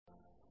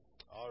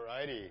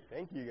righty.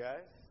 Thank you,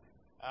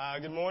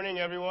 guys. Good morning,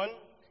 everyone.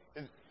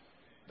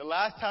 The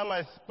last time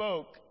I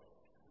spoke,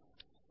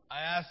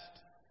 I asked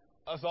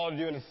us all to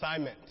do an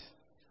assignment.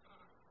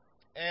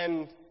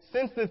 And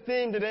since the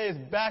theme today is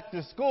back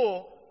to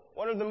school,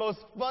 one of the most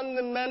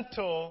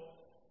fundamental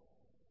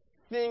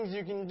things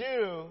you can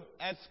do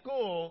at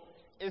school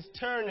is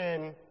turn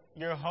in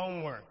your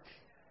homework.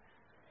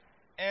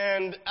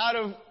 And out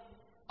of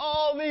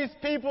all these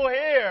people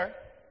here,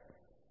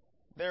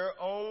 there are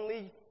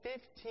only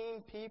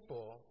 15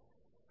 people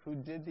who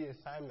did the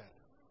assignment.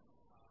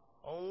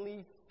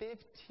 Only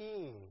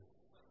 15.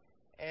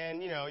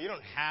 And, you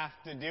don't have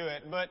to do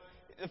it. But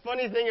the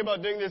funny thing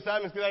about doing the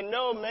assignment is because I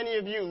know many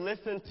of you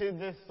listen to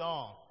this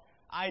song.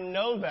 I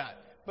know that.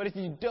 But if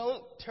you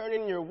don't turn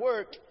in your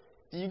work,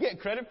 do you get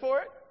credit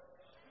for it?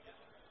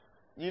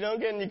 You don't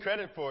get any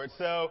credit for it.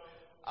 So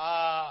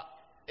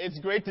it's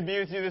great to be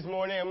with you this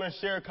morning. I'm going to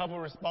share a couple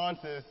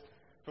responses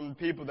from the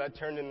people that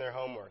turned in their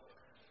homework.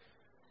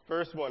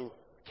 First one,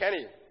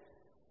 Kenny.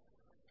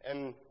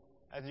 And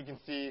as you can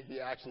see, the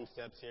action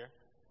steps here.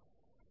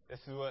 This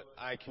is what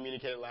I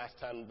communicated last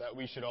time that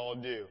we should all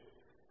do.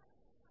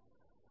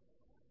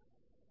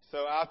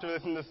 So after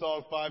listening to the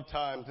song 5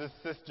 times, this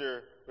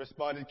sister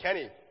responded,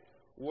 Kenny,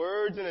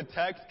 words in a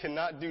text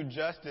cannot do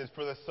justice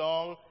for the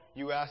song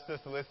you asked us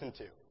to listen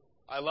to.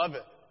 I love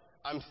it.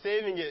 I'm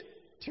saving it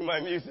to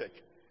my music.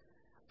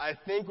 I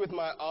think with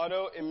my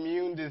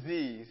autoimmune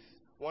disease,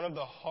 one of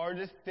the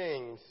hardest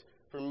things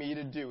for me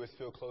to do is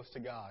feel close to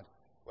God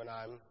when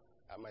I'm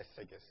at my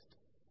sickest.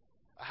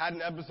 I had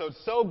an episode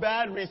so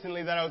bad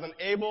recently that I was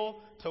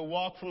unable to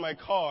walk from my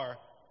car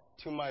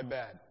to my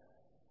bed.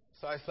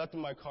 So I slept in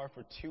my car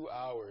for 2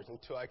 hours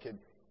until I could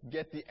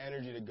get the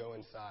energy to go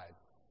inside.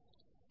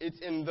 It's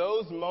in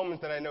those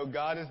moments that I know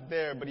God is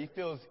there, but He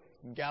feels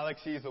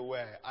galaxies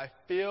away. I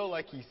feel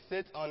like He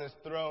sits on His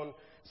throne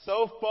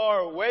so far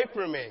away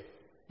from me,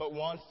 but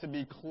wants to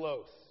be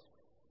close.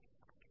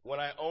 When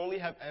I only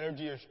have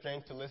energy or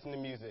strength to listen to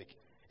music,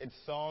 it's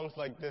songs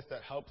like this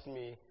that helps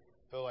me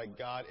feel like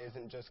God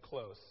isn't just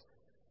close,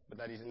 but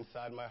that He's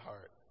inside my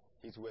heart.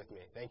 He's with me.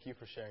 Thank you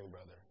for sharing,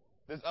 brother.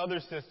 This other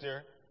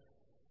sister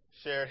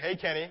shared, hey,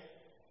 Kenny,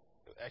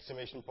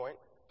 exclamation point.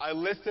 I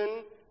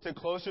listened to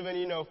Closer Than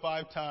You Know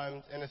 5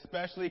 times and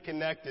especially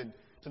connected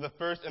to the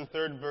first and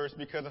third verse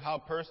because of how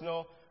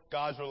personal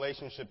God's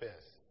relationship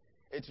is.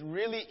 It's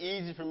really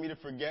easy for me to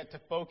forget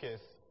to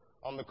focus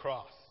on the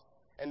cross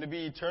and to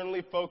be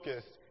eternally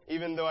focused,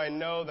 even though I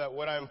know that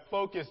what I'm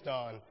focused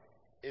on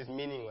is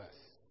meaningless.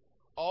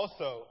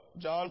 Also,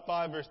 John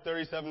 5, verse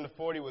 37 to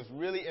 40 was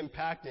really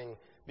impacting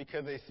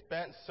because they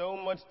spent so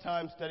much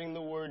time studying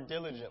the Word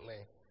diligently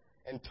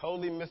and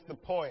totally missed the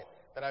point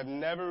that I've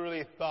never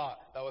really thought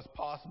that was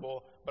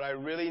possible, but I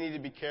really need to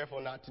be careful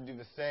not to do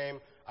the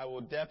same. I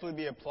will definitely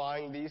be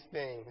applying these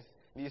things,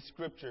 these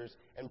scriptures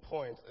and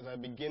points as I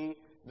begin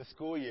the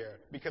school year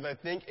because I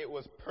think it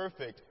was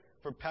perfect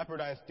for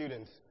Pepperdine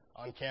students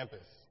on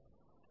campus.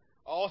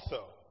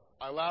 Also,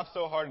 I laughed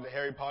so hard at the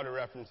Harry Potter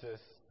references.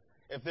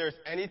 If there's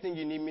anything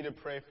you need me to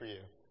pray for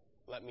you,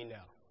 let me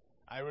know.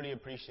 I really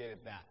appreciated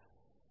that.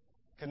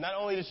 Because not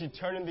only did she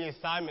turn in the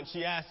assignment,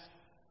 she asked,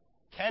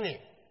 Kenny,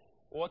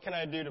 what can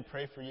I do to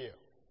pray for you?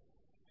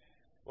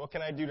 What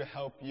can I do to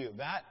help you?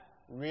 That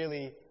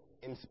really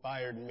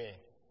inspired me.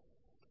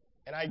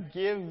 And I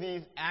give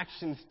these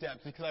action steps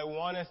because I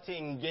want us to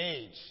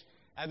engage.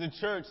 As a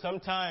church,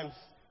 sometimes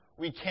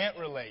we can't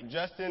relate.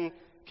 Justin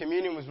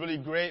Communion was really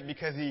great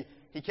because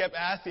he kept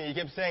asking, he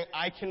kept saying,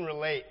 I can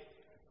relate.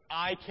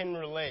 I can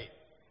relate.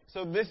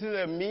 So this is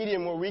a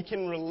medium where we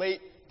can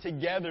relate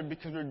together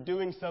because we're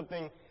doing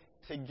something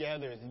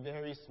together. It's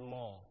very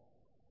small.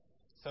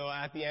 So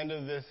at the end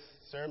of this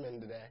sermon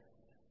today,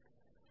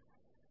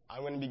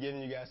 I'm going to be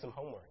giving you guys some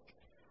homework.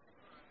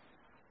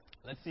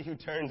 Let's see who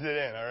turns it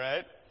in, all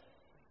right?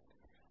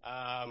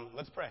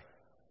 Let's pray.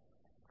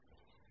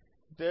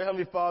 Dear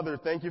Heavenly Father,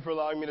 thank you for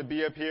allowing me to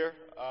be up here,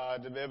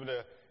 to be able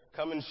to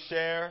come and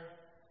share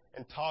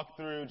and talk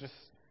through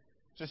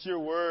just your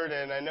word.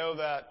 And I know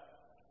that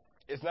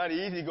it's not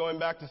easy going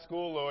back to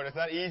school, Lord. It's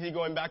not easy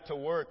going back to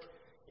work.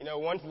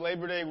 Once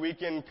Labor Day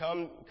weekend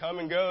come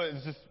and go,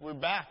 it's just we're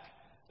back.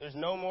 There's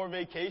no more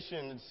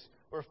vacation.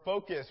 We're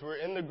focused. We're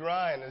in the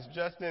grind. As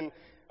Justin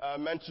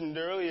mentioned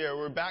earlier,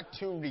 we're back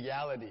to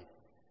reality.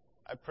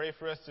 I pray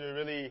for us to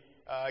really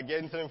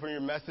get something from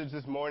your message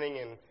this morning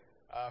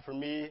and for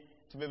me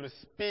to be able to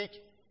speak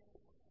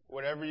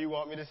whatever you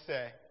want me to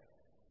say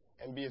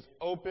and be as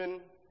open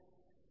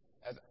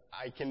as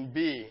I can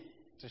be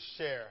to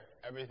share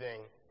everything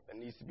that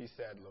needs to be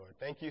said, Lord.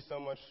 Thank you so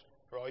much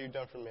for all you've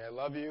done for me. I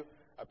love you.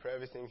 I pray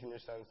everything in your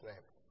Son's name.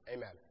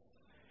 Amen.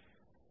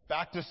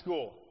 Back to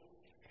school.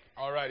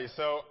 Alrighty,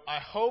 so I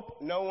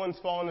hope no one's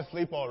fallen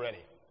asleep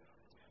already.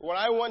 When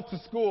I went to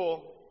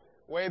school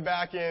way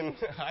back in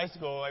high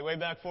school, like way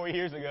back 4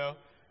 years ago,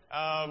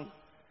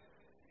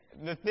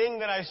 the thing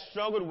that I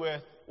struggled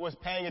with was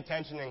paying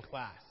attention in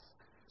class.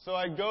 So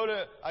I go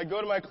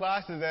to my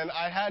classes, and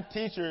I had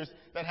teachers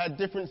that had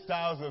different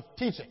styles of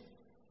teaching.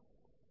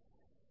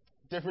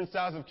 different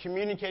styles of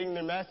communicating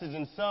their message,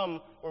 and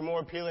some were more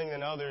appealing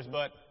than others.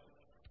 But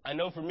I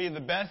know for me,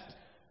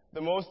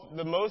 the most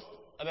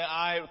that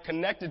I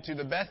connected to,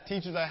 the best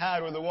teachers I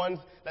had were the ones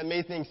that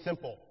made things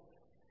simple,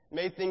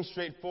 made things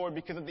straightforward,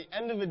 because at the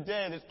end of the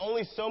day, there's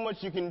only so much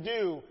you can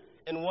do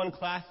in one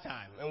class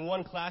time, in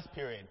one class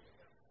period.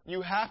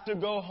 You have to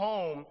go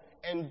home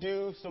and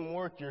do some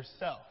work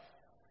yourself.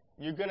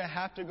 You're going to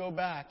have to go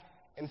back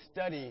and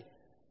study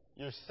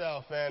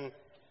yourself. And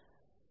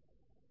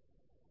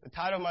the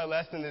title of my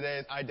lesson today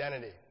is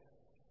Identity.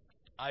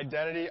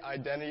 Identity,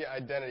 identity,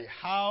 identity.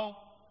 How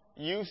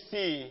you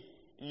see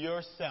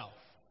yourself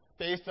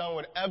based on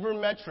whatever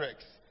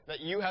metrics that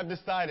you have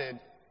decided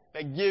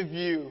that give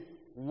you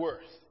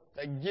worth,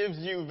 that gives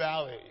you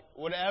value.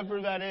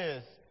 Whatever that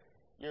is,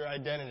 your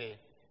identity.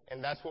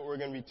 And that's what we're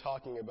going to be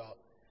talking about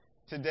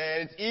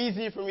today. And it's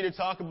easy for me to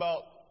talk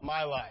about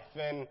my life.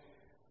 And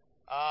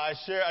I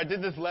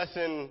did this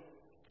lesson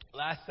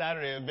last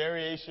Saturday, a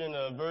version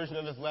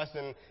of this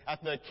lesson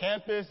at the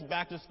campus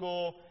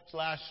back-to-school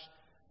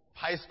 /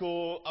 high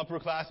school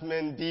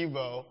upperclassmen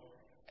Devo.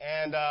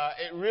 And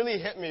it really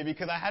hit me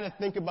because I had to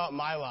think about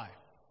my life,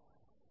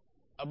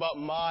 about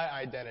my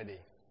identity.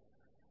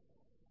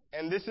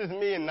 And this is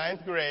me in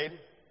 9th grade.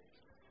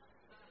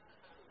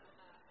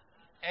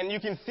 And you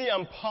can see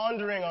I'm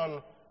pondering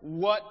on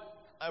what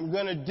I'm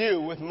going to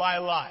do with my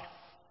life.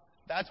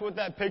 That's what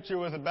that picture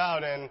was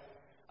about. And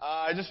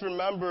I just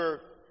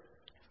remember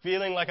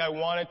feeling like I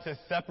wanted to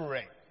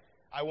separate.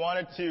 I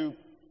wanted to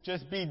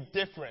just be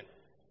different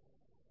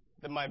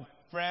than my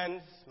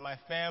friends, my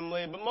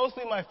family, but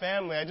mostly my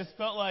family. I just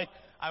felt like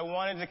I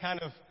wanted to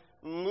kind of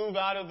move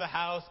out of the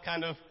house,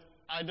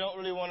 I don't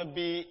really want to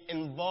be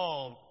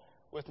involved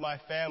with my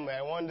family.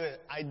 I wanted to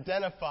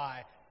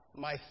identify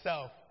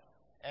myself.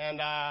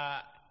 And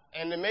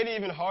it made it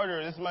even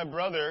harder. This is my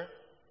brother,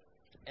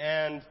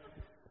 and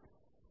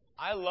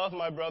I love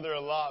my brother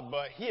a lot,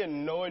 but he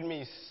annoyed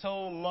me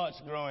so much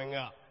growing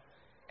up.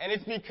 And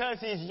it's because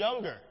he's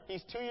younger.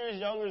 He's 2 years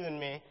younger than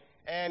me,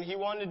 and he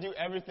wanted to do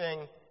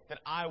everything that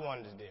I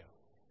wanted to do.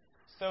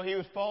 So he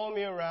would follow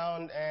me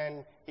around,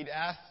 and he'd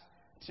ask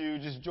to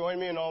just join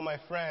me and all my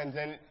friends,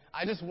 and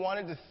I just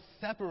wanted to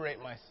separate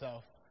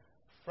myself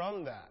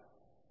from that.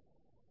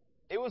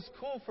 It was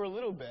cool for a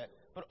little bit,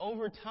 but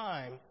over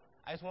time,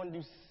 I just wanted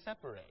to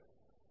separate.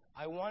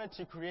 I wanted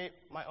to create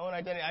my own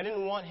identity. I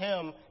didn't want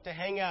him to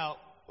hang out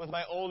with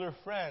my older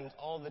friends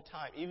all the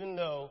time, even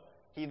though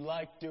he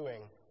liked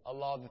doing a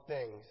lot of the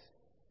things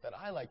that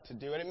I like to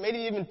do. And it made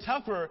it even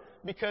tougher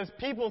because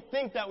people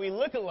think that we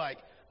look alike.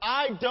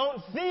 I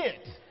don't see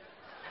it.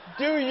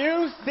 Do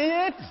you see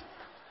it?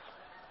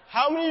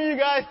 How many of you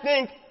guys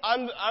think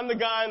I'm the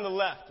guy on the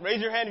left?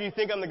 Raise your hand if you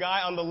think I'm the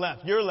guy on the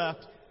left. Your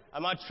left.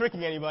 I'm not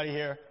tricking anybody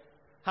here.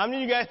 How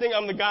many of you guys think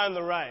I'm the guy on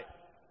the right?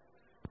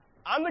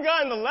 I'm the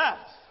guy on the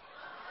left.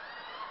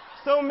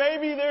 So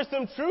maybe there's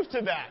some truth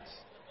to that.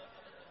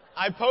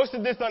 I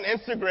posted this on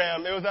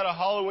Instagram. It was at a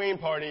Halloween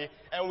party,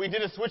 and we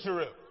did a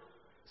switcheroo.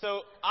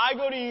 So I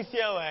go to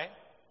UCLA.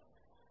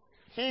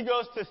 He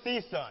goes to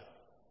CSUN.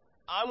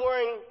 I'm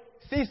wearing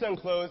CSUN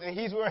clothes, and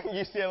he's wearing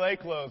UCLA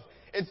clothes.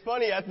 It's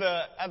funny, at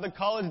the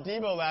college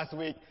Devo last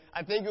week,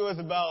 I think it was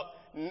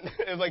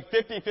like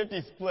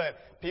 50-50 split.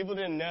 People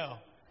didn't know.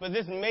 But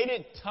this made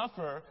it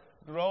tougher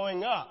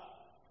growing up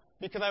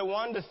because I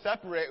wanted to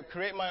separate,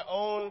 create my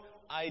own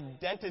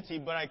identity,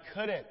 but I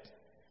couldn't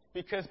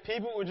because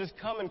people would just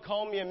come and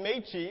call me a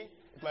Mechi,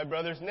 my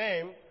brother's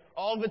name,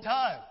 all the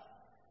time.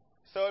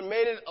 So it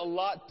made it a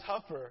lot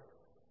tougher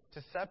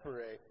to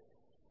separate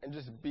and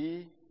just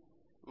be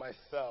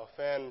myself.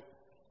 And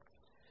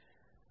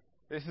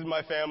this is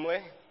my family.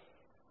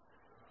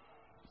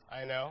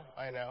 I know.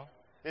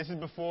 This is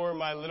before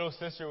my little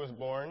sister was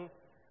born.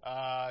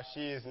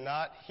 She is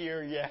not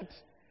here yet.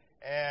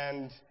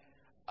 And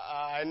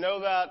I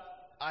know that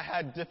I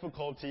had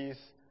difficulties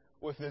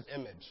with this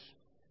image.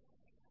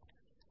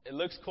 It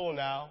looks cool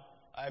now.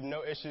 I have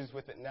no issues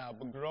with it now.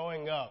 But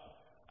growing up,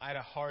 I had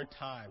a hard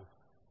time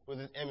with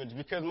this image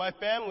because my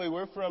family,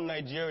 we're from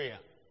Nigeria.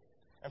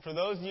 And for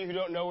those of you who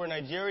don't know where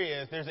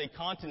Nigeria is, there's a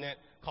continent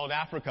called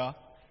Africa.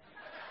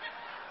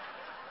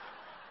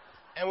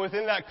 And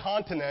within that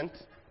continent,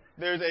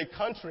 there's a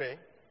country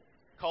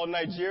called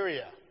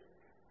Nigeria.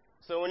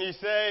 So when you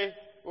say,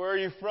 where are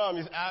you from?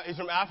 He's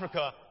from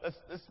Africa.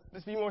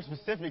 Let's be more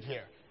specific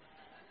here.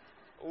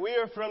 We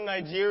are from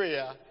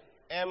Nigeria,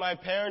 and my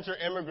parents are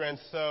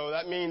immigrants, so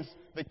that means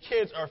the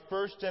kids are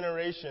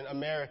first-generation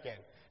American.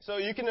 So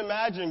you can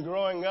imagine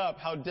growing up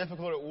how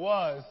difficult it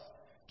was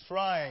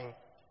trying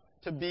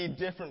to be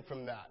different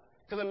from that.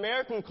 Because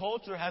American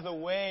culture has a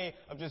way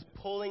of just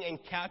pulling and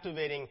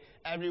captivating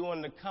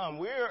everyone to come.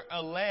 We're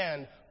a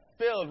land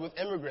filled with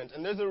immigrants,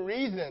 and there's a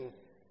reason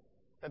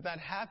that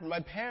happened. My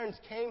parents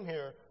came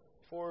here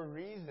for a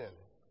reason.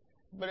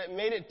 But it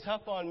made it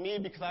tough on me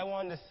because I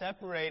wanted to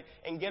separate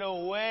and get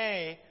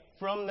away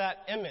from that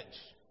image.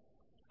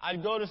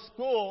 I'd go to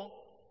school,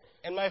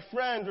 and my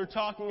friends were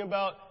talking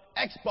about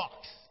Xbox.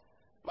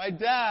 My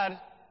dad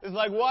is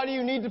like, why do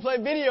you need to play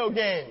video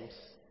games?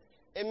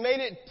 It made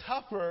it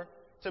tougher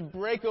to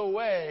break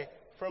away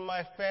from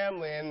my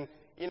family. And,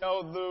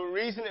 the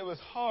reason it was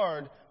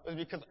hard was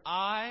because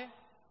I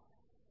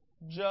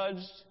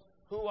judged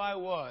who I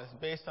was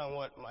based on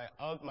what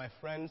my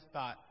friends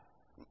thought,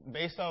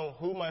 based on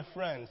who my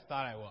friends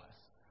thought I was,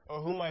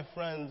 or who my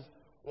friends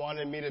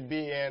wanted me to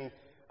be. And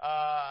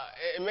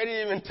it made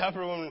it even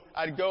tougher when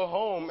I'd go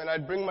home and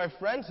I'd bring my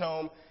friends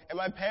home, and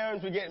my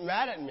parents would get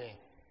mad at me.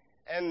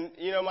 And,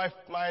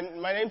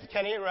 my name's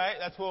Kenny, right?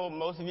 That's what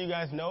most of you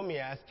guys know me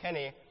as,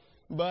 Kenny.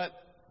 But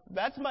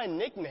that's my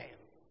nickname.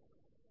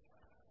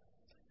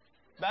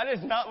 That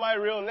is not my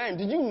real name.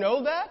 Did you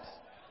know that?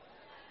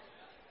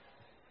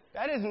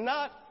 That is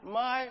not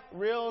my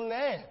real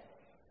name.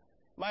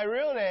 My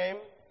real name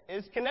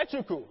is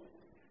Kenetchuku.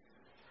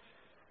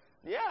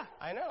 Yeah,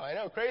 I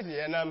know, crazy.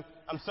 And I'm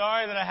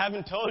sorry that I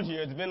haven't told you.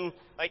 It's been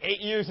like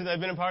 8 years since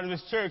I've been a part of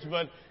this church,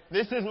 but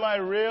this is my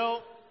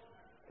real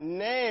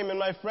name. And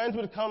my friends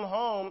would come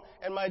home,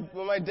 and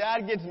when my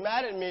dad gets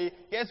mad at me,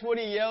 guess what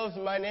he yells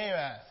my name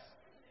as?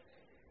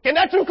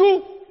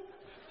 Kenetchuku!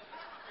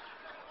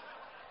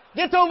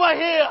 Get over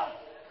here!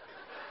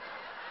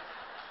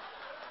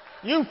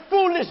 You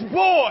foolish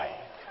boy!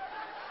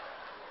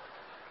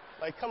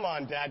 Like, come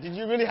on, Dad. Did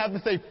you really have to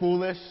say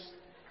foolish?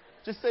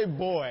 Just say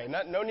boy.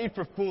 No need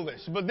for foolish.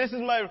 But this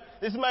is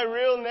my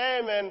real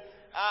name, and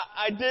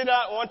I did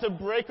not want to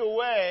break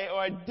away,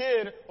 or I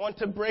did want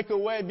to break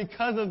away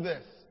because of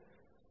this.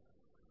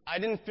 I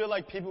didn't feel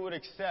like people would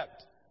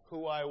accept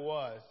who I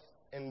was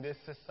in this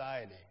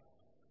society.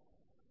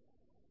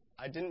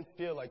 I didn't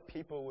feel like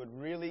people would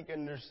really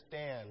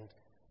understand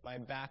my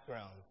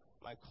background,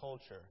 my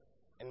culture,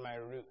 and my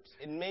roots.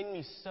 It made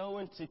me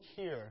so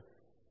insecure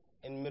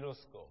in middle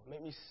school. It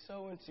made me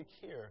so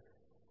insecure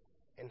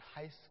in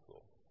high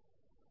school.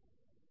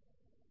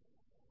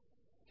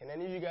 Can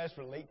any of you guys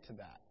relate to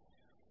that?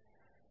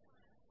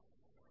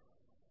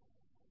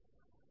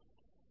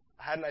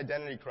 I had an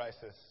identity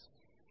crisis.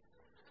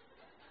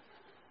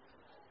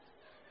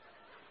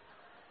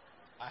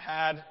 I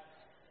had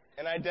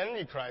an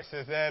identity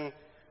crisis, and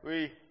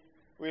we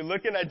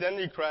look at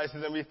identity crisis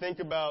and we think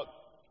about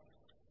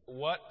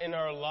what in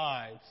our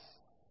lives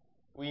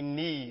we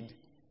need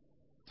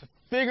to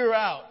figure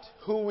out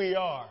who we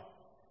are.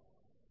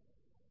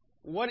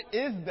 What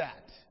is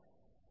that?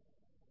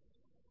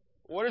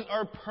 What is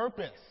our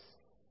purpose?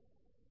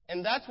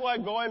 And that's why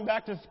going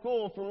back to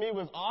school for me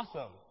was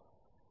awesome.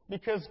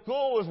 Because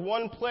school was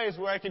one place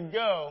where I could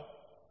go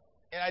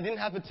and I didn't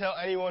have to tell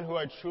anyone who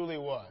I truly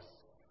was.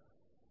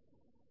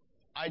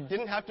 I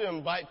didn't have to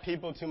invite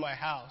people to my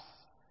house.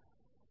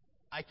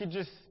 I could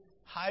just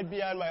hide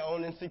behind my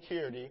own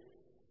insecurity,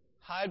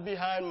 hide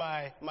behind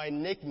my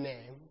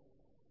nickname,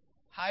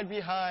 hide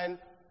behind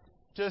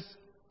just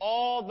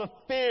all the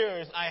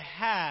fears I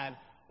had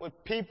with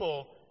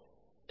people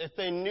if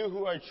they knew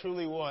who I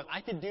truly was.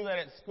 I could do that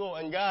at school.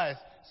 And guys,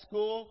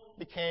 school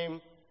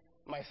became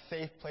my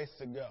safe place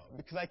to go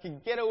because I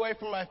could get away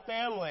from my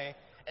family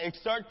and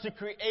start to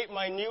create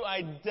my new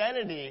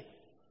identity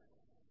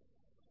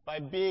by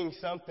being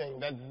something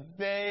that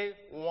they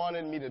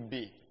wanted me to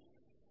be.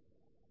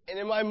 And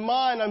in my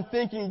mind, I'm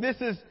thinking, this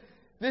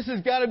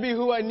has got to be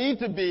who I need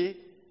to be.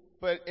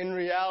 But in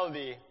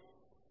reality,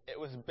 it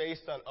was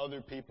based on other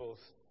people's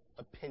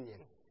opinion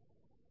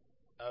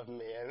of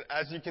me. And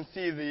as you can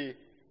see, the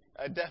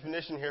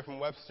definition here from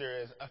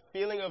Webster is a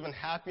feeling of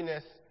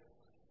unhappiness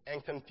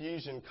and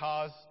confusion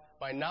caused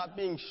by not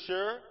being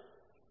sure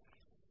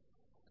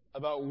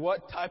about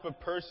what type of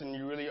person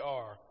you really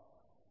are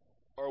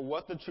or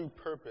what the true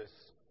purpose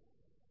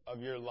of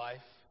your life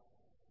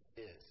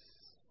is.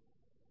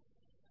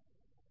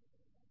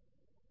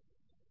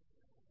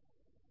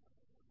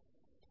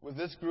 With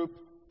this group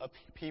of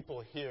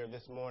people here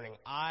this morning,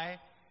 I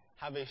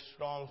have a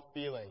strong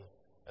feeling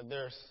that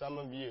there are some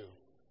of you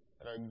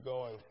that are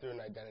going through an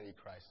identity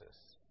crisis.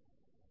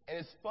 And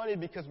it's funny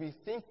because we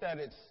think that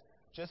it's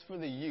just for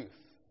the youth,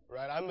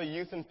 right? I'm a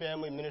youth and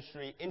family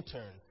ministry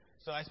intern,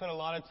 so I spend a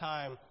lot of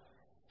time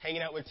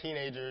hanging out with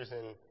teenagers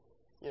and,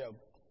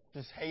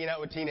 just hanging out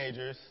with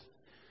teenagers.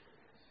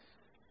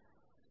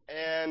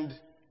 And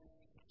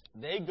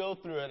they go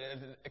through it.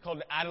 It's called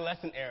the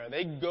adolescent era.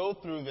 They go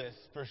through this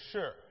for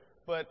sure.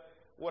 But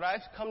what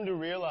I've come to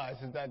realize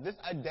is that this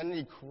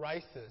identity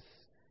crisis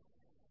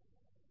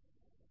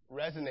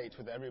resonates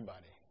with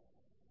everybody.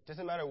 It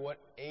doesn't matter what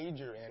age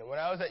you're in. When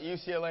I was at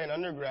UCLA in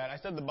undergrad, I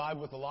studied the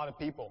Bible with a lot of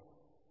people.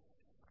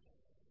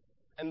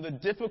 And the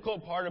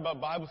difficult part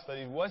about Bible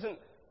studies wasn't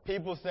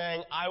people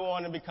saying, I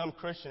want to become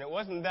Christian. It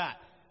wasn't that.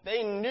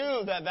 They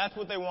knew that that's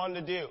what they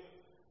wanted to do.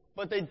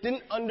 But they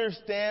didn't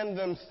understand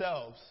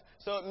themselves.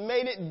 So it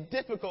made it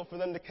difficult for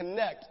them to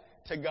connect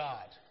to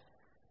God.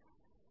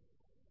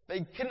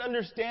 They couldn't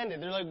understand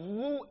it. They're like,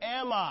 who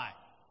am I?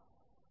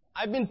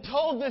 I've been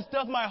told this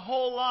stuff my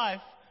whole life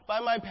by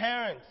my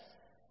parents.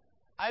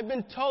 I've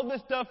been told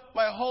this stuff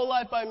my whole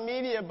life by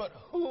media, but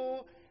who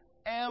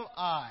am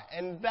I?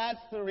 And that's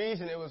the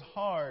reason it was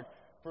hard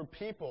for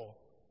people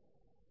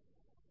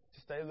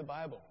to study the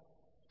Bible,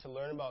 to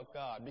learn about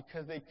God,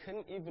 because they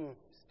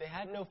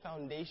had no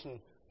foundation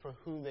for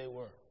who they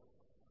were.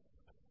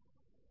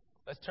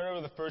 Let's turn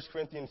over to 1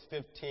 Corinthians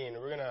 15.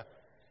 We're going to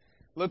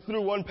look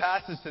through one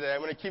passage today.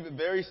 I'm going to keep it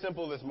very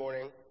simple this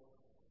morning.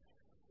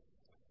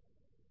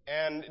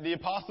 And the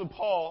Apostle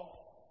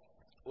Paul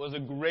was a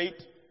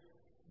great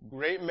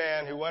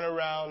man who went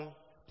around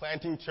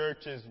planting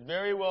churches,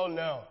 very well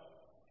known.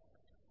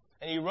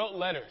 And he wrote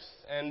letters.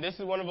 And this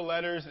is one of the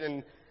letters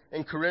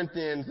in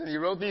Corinthians. And he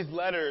wrote these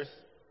letters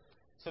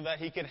so that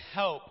he could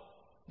help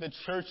the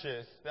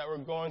churches that were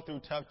going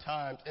through tough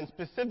times. And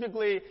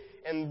specifically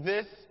in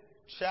this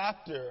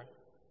chapter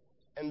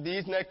and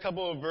these next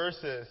couple of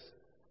verses,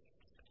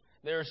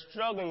 they're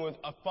struggling with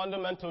a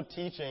fundamental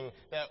teaching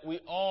that we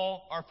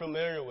all are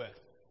familiar with: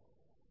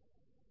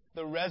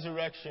 the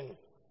resurrection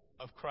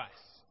of Christ.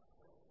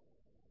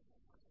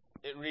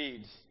 It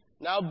reads,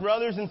 "Now,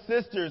 brothers and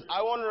sisters,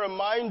 I want to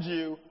remind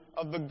you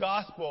of the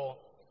gospel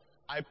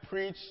I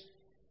preached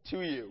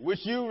to you,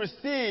 which you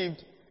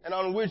received and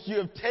on which you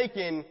have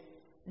taken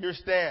your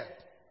stand.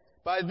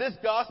 By this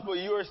gospel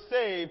you are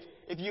saved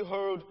if you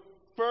hold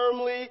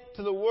firmly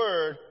to the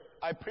word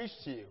I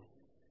preached to you.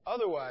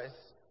 Otherwise,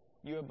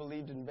 you have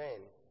believed in vain.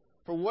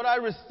 For what I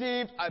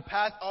received I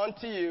passed on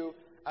to you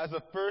as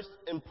of first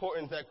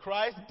importance, that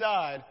Christ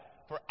died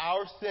for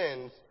our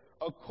sins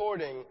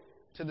according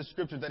to the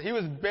Scriptures, that he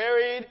was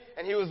buried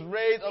and he was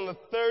raised on the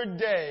third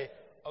day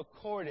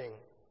according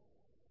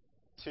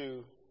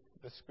to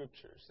the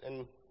Scriptures."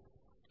 And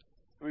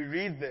we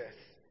read this,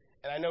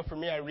 and I know for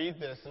me, I read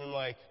this and I'm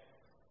like,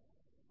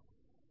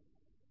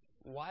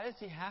 why does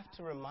he have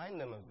to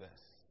remind them of this?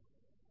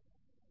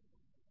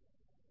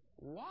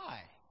 Why?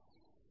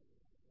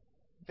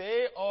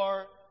 They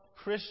are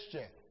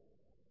Christian.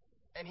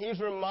 And he's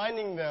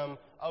reminding them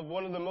of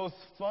one of the most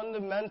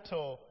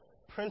fundamental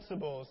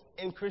principles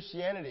in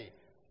Christianity.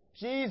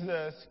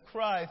 Jesus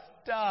Christ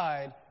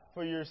died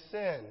for your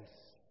sins.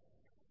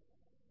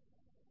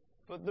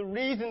 But the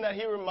reason that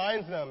he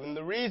reminds them, and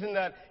the reason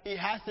that he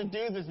has to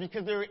do this,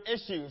 because there are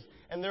issues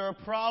and there are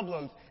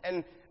problems.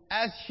 And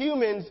as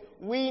humans,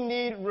 we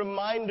need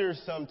reminders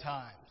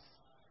sometimes.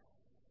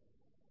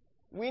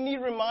 We need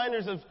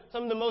reminders of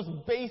some of the most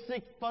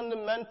basic,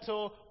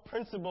 fundamental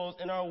principles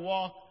in our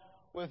walk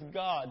with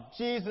God.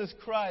 Jesus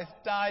Christ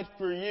died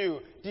for you.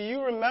 Do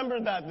you remember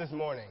that this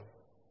morning?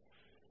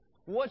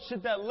 What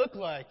should that look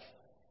like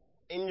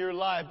in your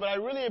life? But I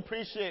really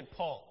appreciate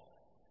Paul,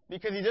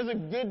 because he does a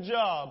good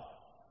job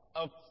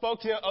of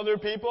focusing on other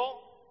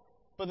people,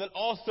 but then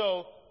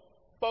also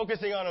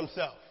focusing on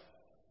himself.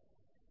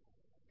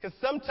 Because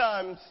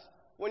sometimes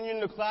when you're in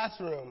the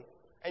classroom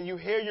and you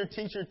hear your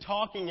teacher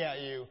talking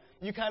at you,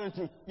 you can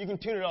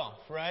tune it off,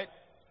 right?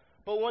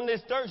 But when they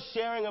start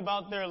sharing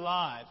about their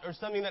lives or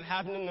something that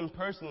happened to them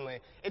personally,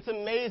 it's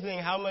amazing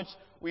how much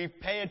we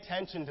pay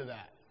attention to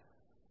that.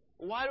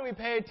 Why do we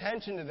pay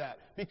attention to that?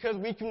 Because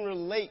we can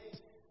relate.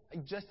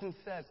 Like Justin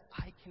says,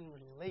 I can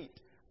relate.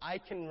 I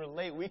can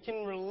relate. We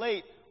can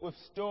relate with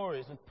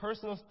stories, with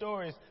personal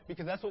stories,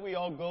 because that's what we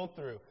all go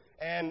through.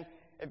 And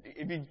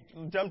if you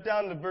jump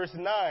down to verse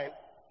 9,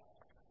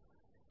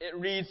 it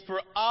reads,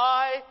 "For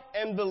I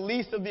am the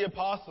least of the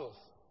apostles,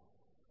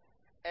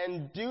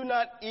 and do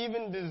not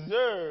even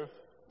deserve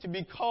to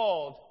be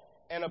called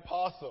an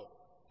apostle,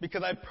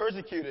 because I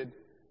persecuted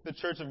the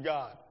church of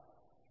God.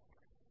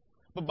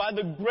 But by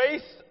the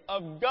grace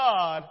of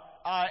God,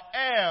 I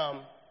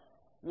am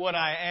what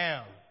I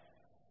am.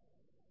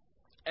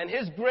 And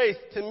his grace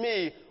to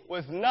me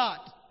was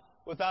not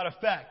without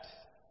effect.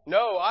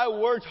 No, I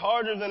worked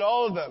harder than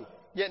all of them,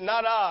 yet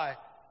not I,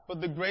 but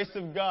the grace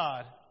of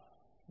God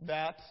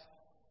that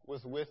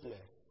was with me."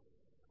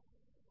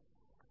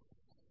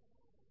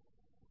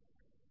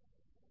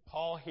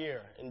 Paul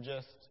here, in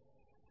just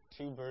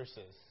 2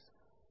 verses,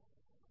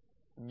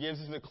 gives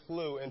us a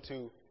clue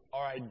into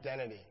our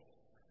identity,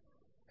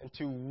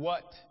 into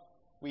what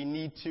we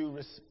need to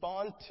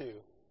respond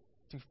to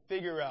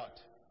figure out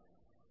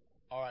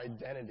our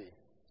identity.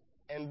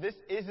 And this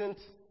isn't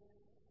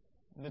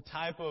the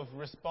type of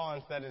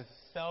response that is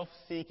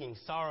self-seeking,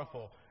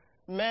 sorrowful.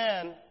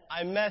 Man,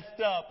 I messed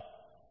up.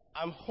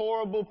 I'm a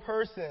horrible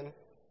person.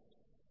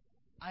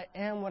 I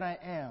am what I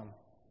am.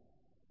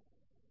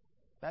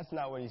 That's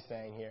not what he's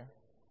saying here.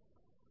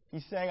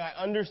 He's saying, I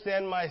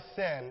understand my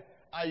sin.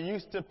 I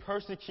used to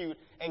persecute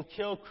and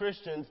kill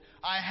Christians.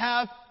 I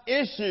have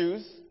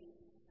issues.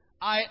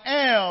 I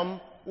am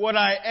what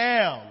I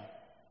am.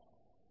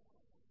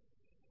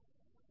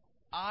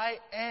 I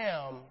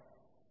am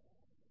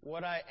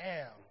what I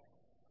am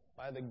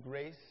by the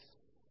grace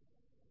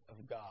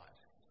of God.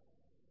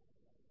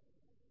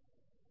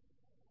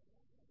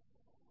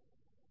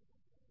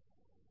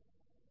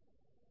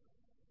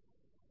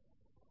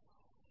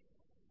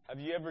 Have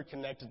you ever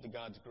connected to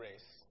God's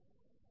grace?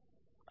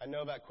 I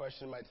know that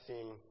question might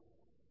seem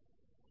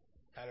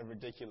kind of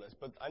ridiculous,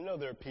 but I know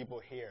there are people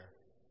here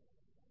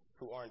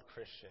who aren't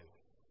Christian.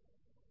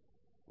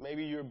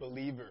 Maybe you're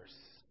believers.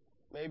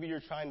 Maybe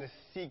you're trying to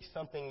seek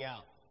something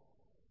out.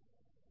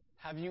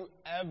 Have you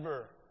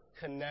ever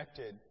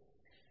connected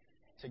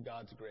to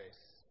God's grace?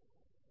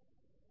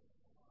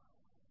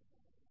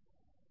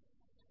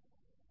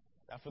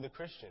 Now, for the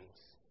Christians,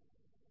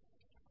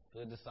 For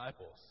the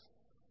disciples,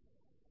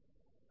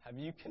 have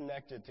you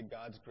connected to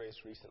God's grace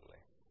recently?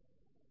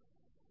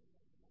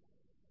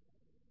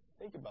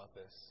 Think about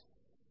this.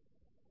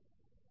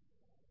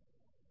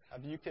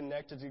 Have you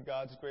connected to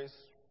God's grace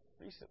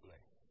recently?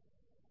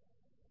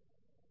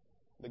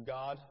 The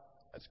God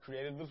that's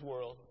created this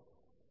world,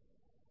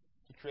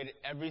 He created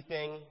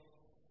everything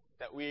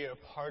that we are a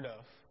part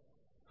of,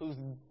 who's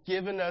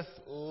given us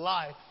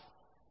life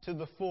to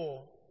the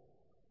full,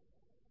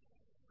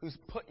 who's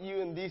put you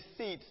in these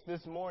seats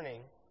this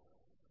morning,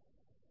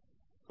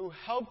 who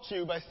helped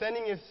you by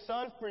sending His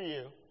Son for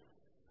you,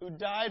 who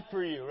died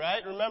for you,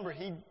 right? Remember,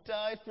 He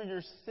died for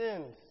your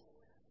sins.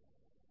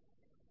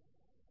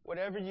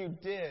 Whatever you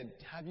did,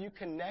 have you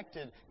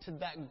connected to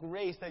that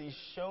grace that He's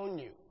shown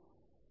you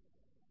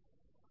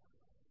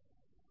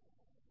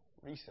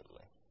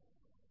recently?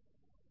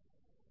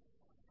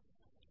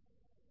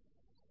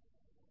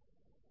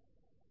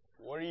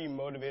 What are you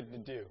motivated to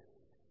do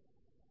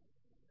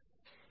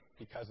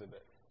because of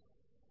it?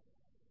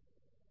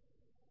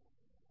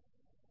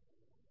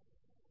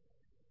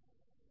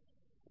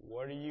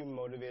 What are you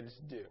motivated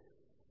to do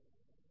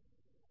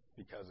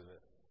because of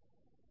it?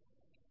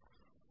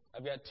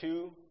 I've got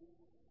two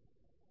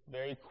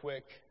very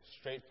quick,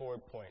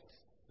 straightforward points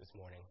this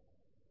morning.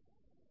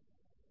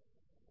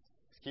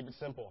 Let's keep it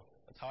simple.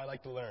 That's how I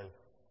like to learn.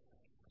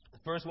 The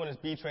first one is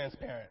be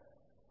transparent.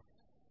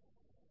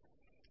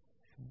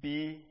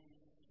 Be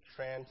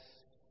transparent.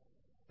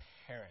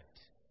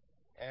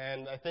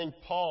 And I think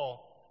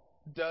Paul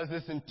does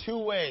this in two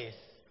ways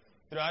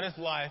throughout his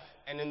life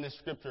and in the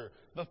scripture.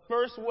 The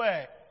first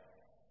way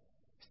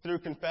is through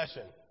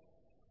confession.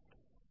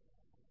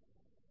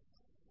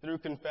 Through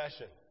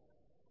confession.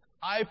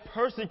 I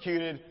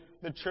persecuted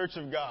the church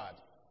of God.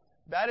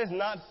 That is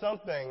not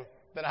something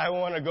that I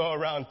want to go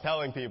around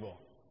telling people.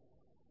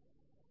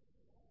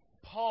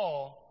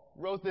 Paul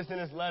wrote this in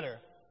his letter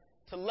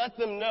to let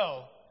them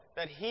know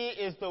that he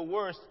is the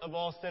worst of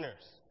all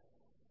sinners.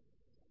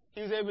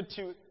 He was able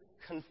to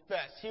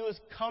confess. He was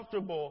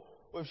comfortable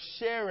with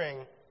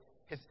sharing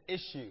his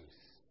issues,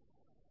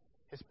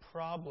 his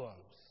problems,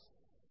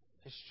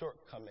 his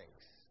shortcomings.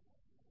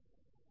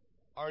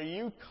 Are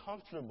you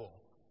comfortable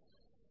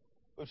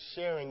with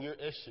sharing your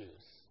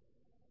issues,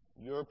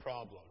 your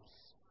problems,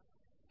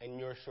 and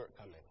your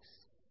shortcomings?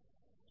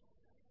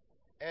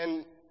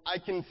 And I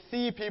can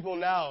see people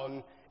now,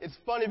 and it's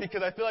funny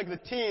because I feel like the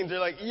teens are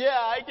like, yeah,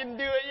 I can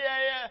do it,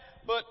 yeah.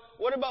 But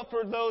what about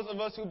for those of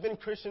us who've been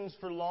Christians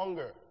for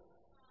longer?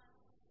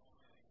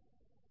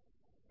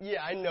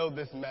 Yeah, I know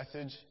this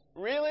message.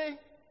 Really?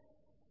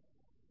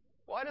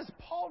 Why does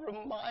Paul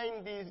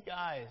remind these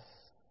guys?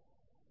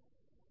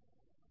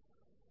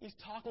 He's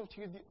talking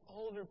to the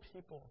older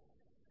people.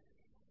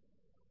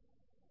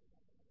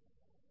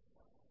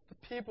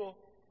 The people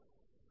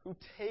who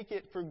take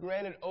it for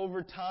granted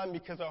over time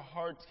because our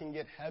hearts can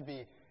get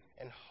heavy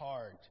and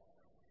hard.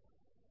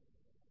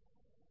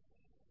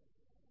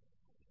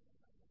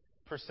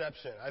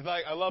 Perception.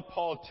 I love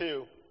Paul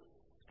too,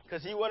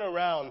 because he went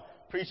around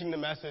preaching the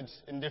message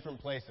in different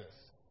places.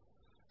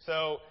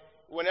 So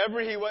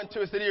whenever he went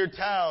to a city or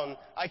town,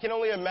 I can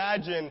only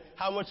imagine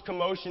how much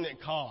commotion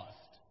it caused.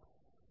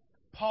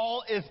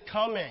 Paul is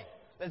coming.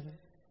 Let's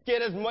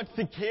get as much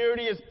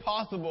security as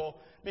possible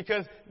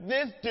because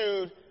this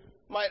dude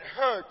might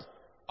hurt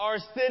our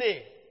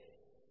city.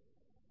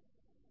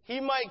 He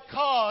might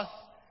cause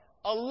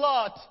a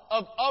lot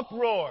of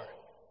uproar.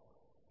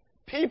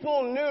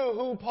 People knew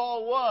who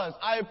Paul was.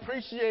 I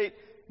appreciate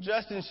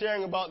Justin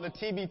sharing about the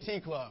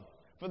TBT Club.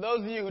 For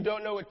those of you who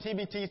don't know what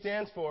TBT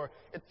stands for,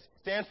 it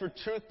stands for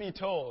Truth Be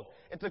Told.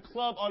 It's a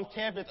club on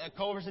campus at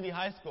Culver City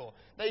High School.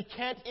 They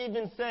can't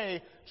even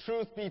say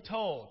Truth Be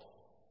Told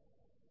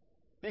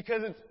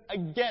because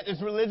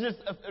it's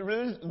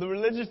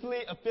religiously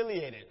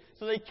affiliated.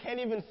 So they can't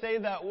even say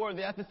that word.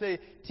 They have to say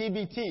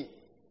TBT.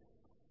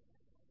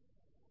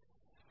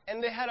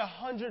 And they had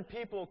 100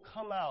 people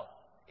come out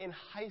in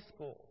high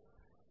school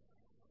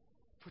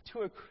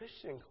to a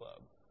Christian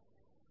club.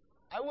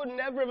 I would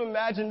never have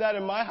imagined that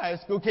in my high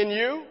school. Can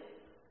you?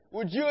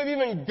 Would you have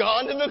even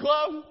gone to the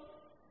club?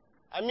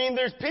 I mean,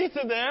 there's pizza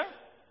there.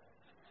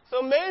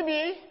 So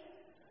maybe.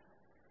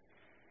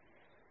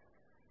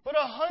 But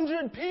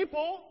 100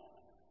 people?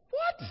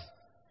 What?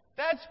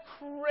 That's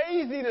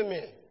crazy to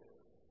me.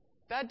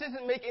 That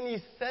doesn't make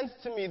any sense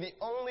to me. The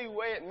only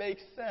way it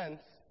makes sense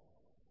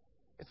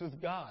is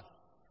with God.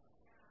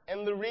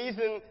 And the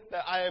reason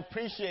that I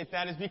appreciate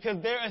that is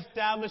because they're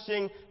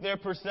establishing their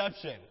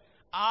perception.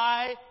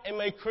 I am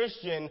a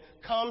Christian.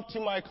 Come to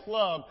my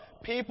club.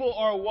 People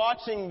are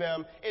watching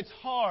them. It's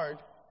hard.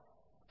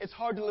 It's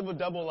hard to live a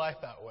double life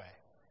that way.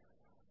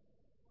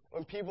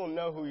 When people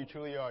know who you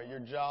truly are, your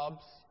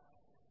jobs,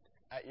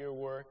 at your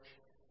work,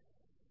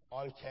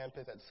 on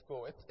campus, at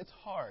school, it's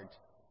hard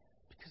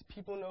because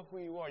people know who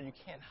you are. You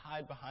can't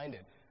hide behind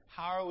it.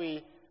 How are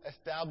we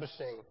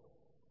establishing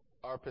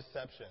our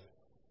perception?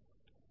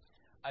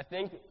 I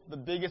think the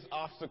biggest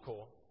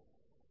obstacle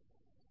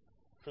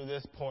for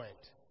this point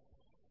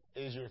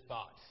is your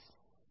thoughts.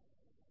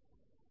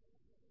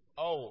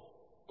 Oh,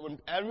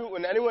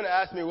 when anyone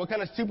asked me, what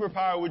kind of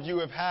superpower would you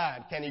have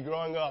had, Kenny,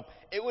 growing up,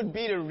 it would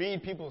be to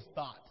read people's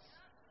thoughts.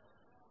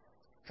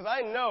 Because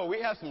I know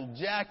we have some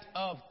jacked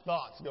up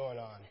thoughts going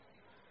on.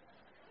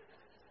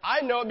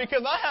 I know it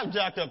because I have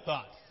jacked up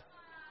thoughts.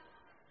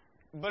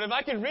 But if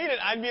I could read it,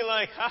 I'd be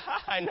like, ha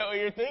ha, I know what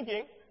you're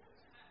thinking.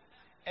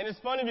 And it's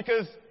funny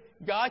because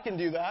God can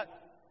do that.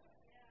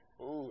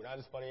 Ooh, not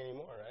as funny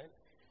anymore, right?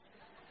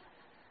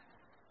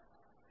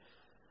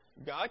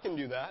 God can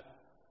do that.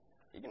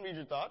 He can read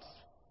your thoughts.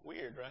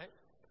 Weird, right?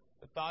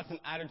 The thoughts and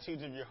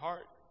attitudes of your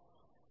heart.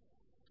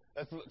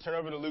 Let's turn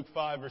over to Luke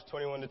 5, verse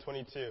 21 to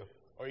 22.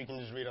 Or you can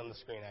just read on the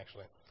screen,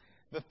 actually.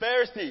 The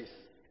Pharisees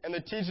and the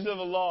teachers of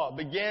the law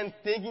began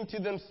thinking to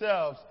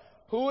themselves,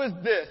 who is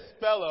this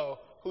fellow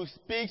who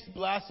speaks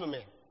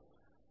blasphemy?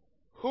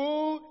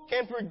 Who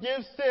can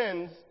forgive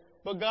sins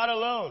but God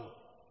alone?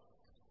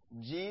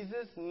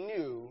 Jesus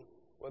knew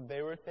what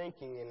they were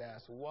thinking and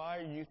asked, why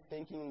are you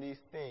thinking these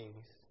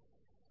things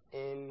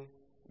in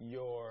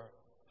your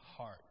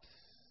hearts?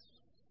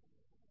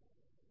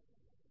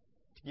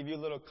 To give you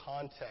a little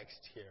context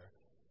here,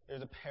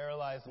 there's a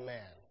paralyzed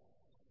man.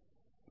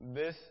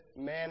 This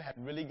man had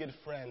really good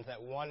friends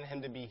that wanted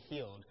him to be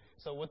healed.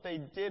 So what they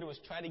did was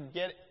try to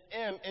get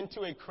him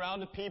into a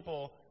crowd of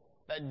people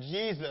that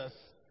Jesus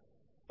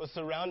was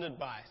surrounded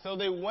by. So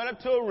they went up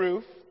to a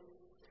roof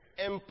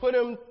and put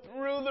him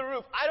through the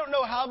roof. I don't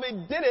know how they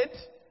did it,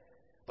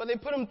 but they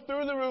put him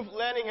through the roof,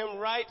 landing him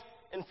right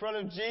in front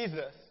of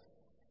Jesus.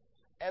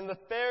 And the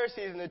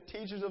Pharisees and the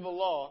teachers of the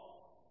law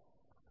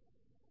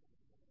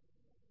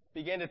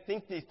began to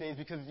think these things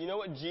because you know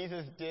what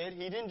Jesus did?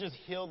 He didn't just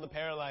heal the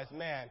paralyzed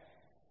man.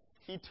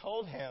 He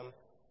told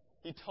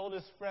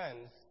his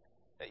friends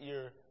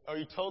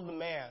he told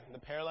the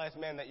paralyzed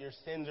man that your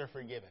sins are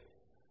forgiven.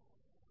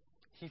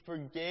 He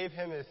forgave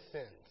him his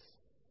sins.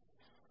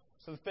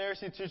 So the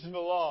Pharisees, teachers of the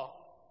law,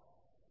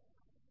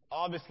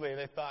 obviously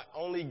they thought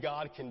only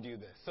God can do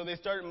this. So they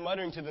started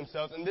muttering to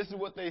themselves, and this is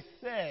what they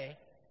say.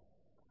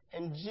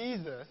 And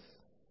Jesus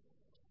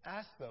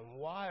asked them,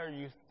 why are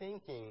you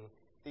thinking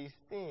these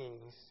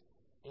things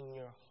in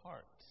your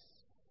hearts?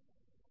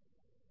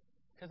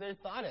 Because they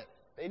thought it.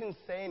 They didn't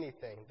say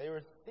anything. They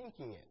were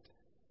thinking it.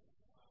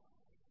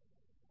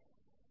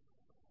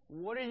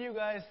 What are you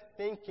guys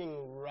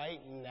thinking right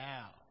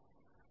now?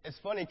 It's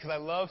funny because I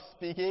love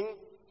speaking.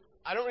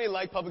 I don't really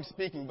like public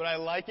speaking, but I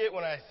like it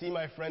when I see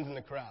my friends in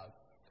the crowd.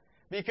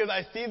 Because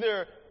I see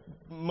their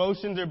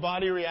motions, their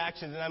body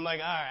reactions, and I'm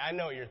like, all right, I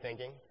know what you're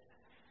thinking.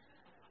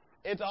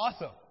 It's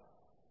awesome.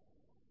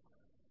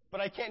 But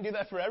I can't do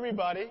that for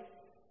everybody.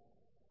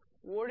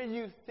 What are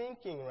you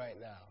thinking right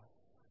now?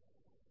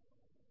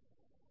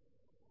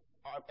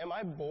 Am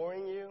I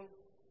boring you?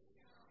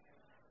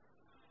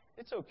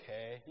 It's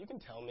okay. You can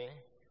tell me.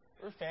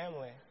 We're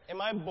family.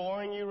 Am I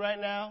boring you right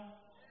now?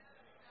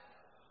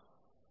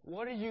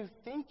 What are you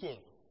thinking?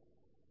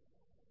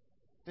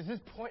 Does this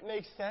point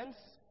make sense?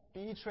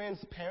 Be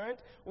transparent.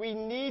 We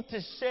need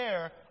to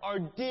share our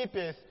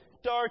deepest,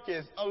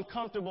 darkest,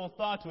 uncomfortable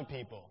thoughts with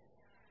people.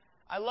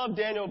 I love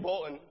Daniel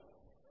Bolton.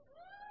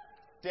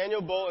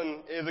 Daniel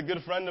Bolton is a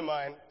good friend of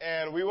mine,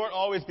 and we weren't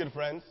always good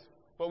friends,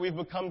 but we've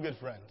become good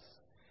friends.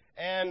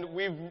 And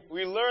we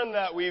learned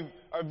that we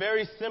are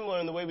very similar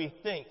in the way we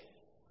think.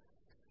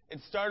 It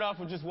started off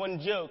with just one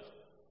joke,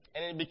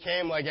 and it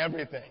became like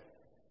everything.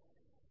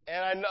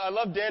 And I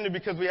love Daniel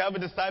because we have a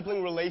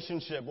discipling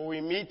relationship where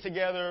we meet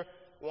together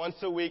once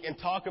a week and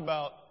talk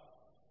about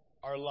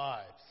our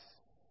lives.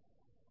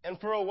 And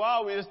for a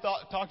while, we just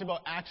talked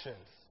about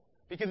actions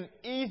because it's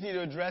easy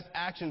to address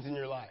actions in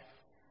your life.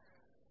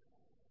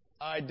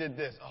 I did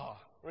this. Oh,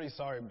 really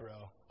sorry,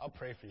 bro. I'll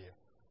pray for you.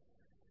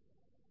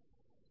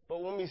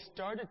 But when we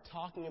started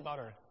talking about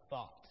our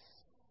thoughts,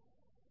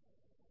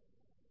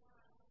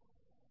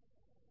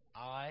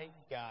 I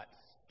got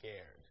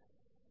scared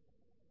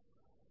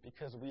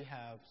because we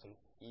have some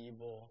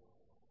evil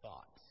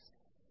thoughts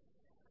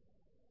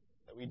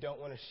that we don't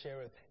want to share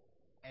with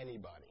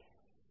anybody.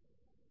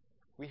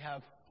 We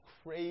have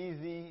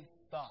crazy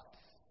thoughts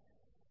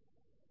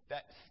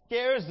that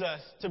scares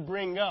us to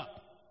bring up.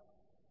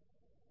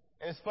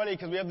 And it's funny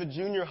because we have the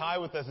junior high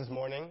with us this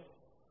morning.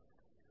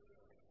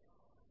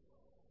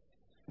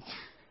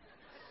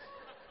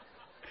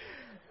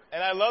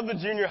 And I love the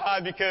junior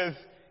high because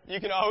you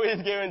can always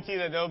guarantee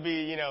that they'll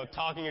be,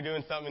 talking or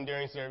doing something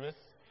during service.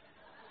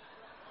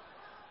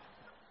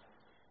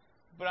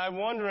 But I'm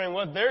wondering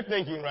what they're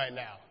thinking right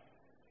now.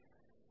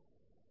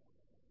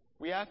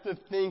 We have to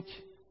think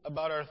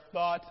about our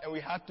thoughts and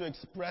we have to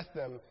express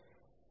them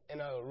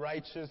in a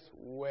righteous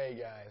way,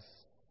 guys,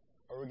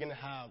 or we're going to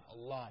have a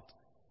lot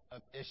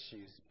of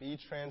issues. Be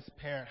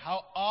transparent.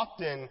 How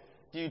often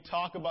do you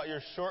talk about your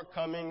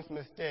shortcomings,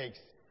 mistakes,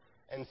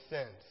 and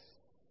sins?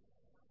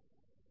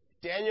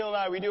 Daniel and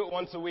I, we do it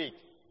once a week.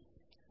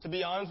 To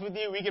be honest with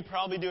you, we could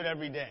probably do it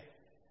every day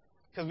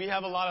because we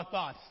have a lot of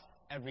thoughts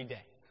every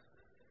day.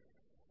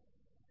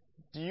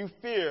 Do you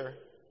fear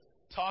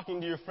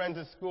talking to your friends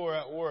at school or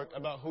at work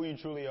about who you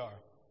truly are?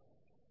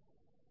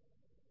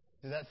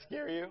 Does that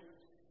scare you?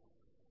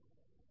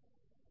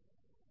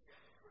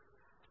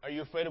 Are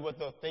you afraid of what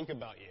they'll think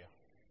about you?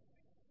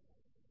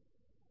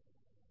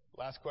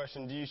 Last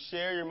question. Do you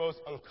share your most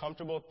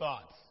uncomfortable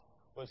thoughts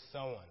with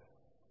someone?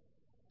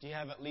 Do you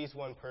have at least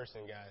one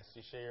person, guys,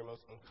 you share your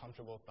most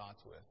uncomfortable thoughts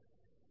with?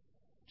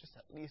 Just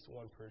at least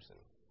one person.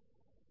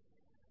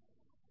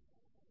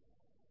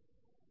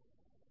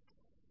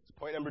 It's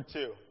point number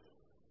 2.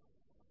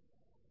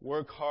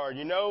 Work hard.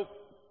 You know,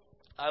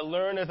 I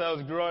learned as I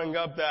was growing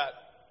up that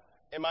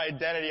in my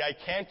identity, I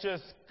can't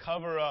just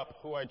cover up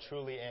who I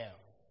truly am.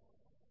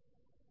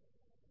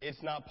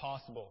 It's not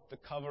possible to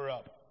cover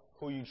up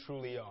who you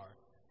truly are.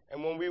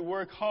 And when we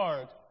work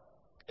hard,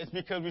 it's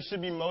because we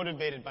should be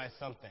motivated by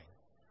something.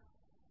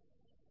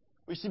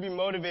 We should be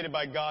motivated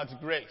by God's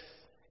grace.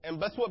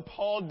 And that's what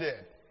Paul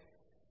did.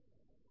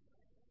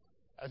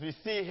 As we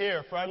see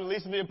here, for I'm the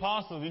least of the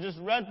apostles, we just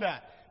read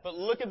that. But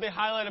look at the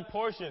highlighted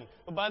portion.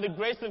 But by the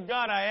grace of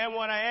God, I am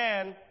what I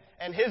am,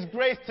 and His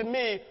grace to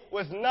me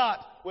was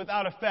not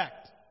without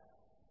effect.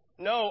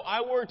 No,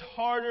 I worked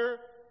harder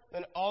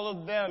than all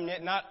of them,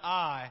 yet not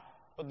I,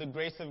 but the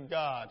grace of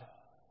God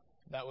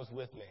that was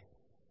with me.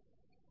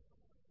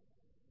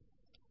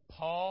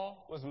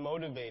 Paul was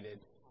motivated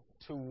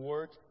to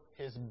work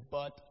his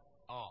butt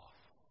off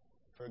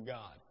for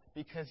God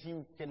because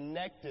he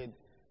connected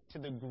to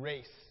the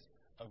grace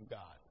of God.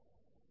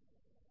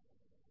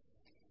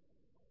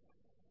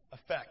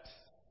 Effect.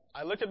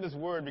 I looked at this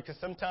word because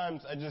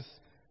sometimes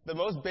the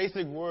most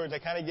basic words, I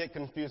kind of get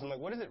confused. I'm like,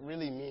 what does it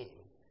really mean?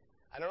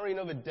 I don't really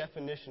know the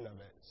definition of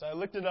it. So I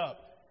looked it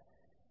up,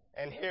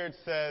 and here it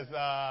says,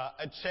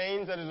 a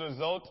change that is a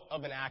result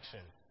of an action.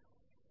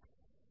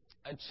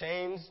 A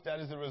change that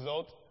is a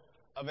result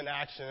of an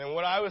action. And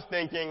what I was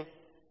thinking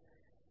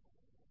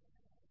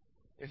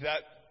is that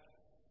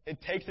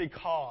it takes a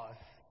cause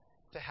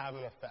to have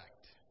an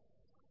effect.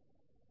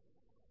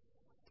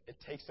 It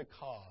takes a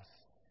cause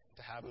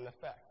to have an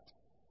effect.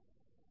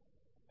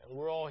 And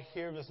we're all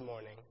here this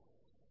morning,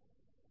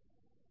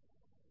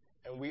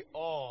 and we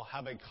all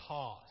have a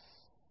cause.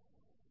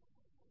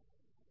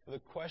 The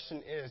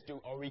question is,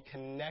 are we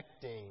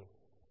connecting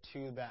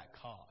to that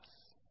cause?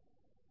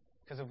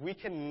 Because if we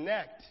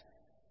connect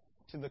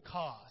to the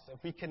cause,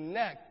 if we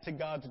connect to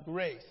God's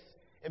grace,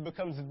 it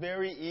becomes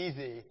very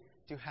easy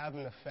to have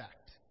an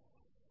effect,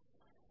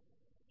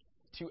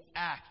 to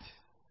act,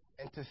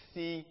 and to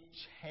see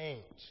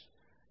change.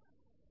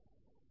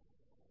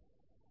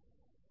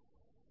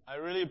 I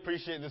really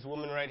appreciate this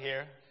woman right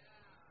here.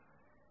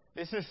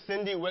 This is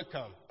Cindy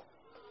Whitcomb.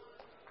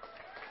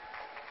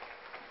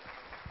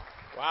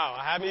 Wow,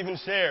 I haven't even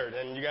shared,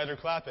 and you guys are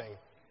clapping.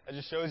 That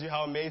just shows you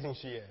how amazing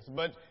she is.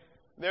 But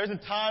there's a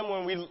time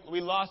when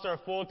we lost our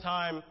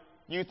full-time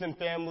youth and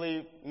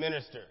family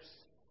ministers.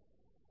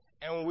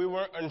 And we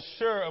weren't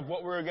unsure of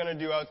what we were going to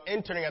do. I was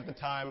interning at the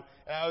time,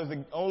 and I was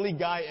the only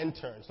guy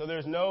intern, so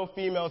there's no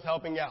females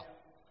helping out.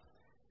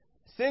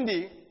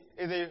 Cindy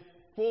is a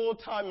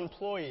full-time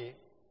employee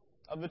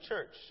of the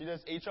church. She does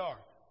HR.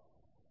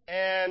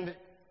 And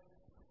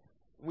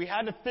we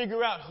had to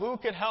figure out who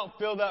could help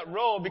fill that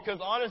role because,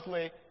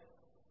 honestly,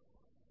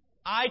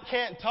 I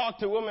can't talk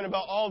to women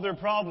about all their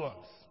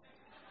problems.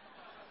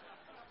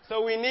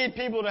 So we need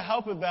people to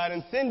help with that.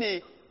 And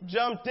Cindy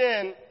jumped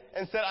in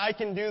and said, I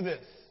can do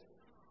this.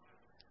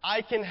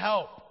 I can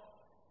help.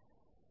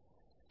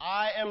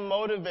 I am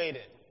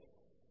motivated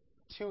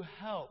to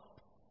help.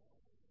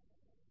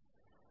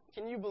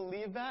 Can you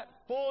believe that?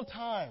 Full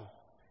time.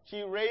 She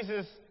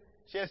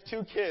has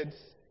 2 kids,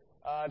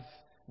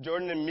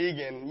 Jordan and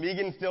Megan.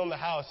 Megan's still in the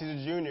house. She's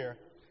a junior.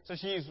 So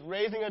she's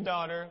raising a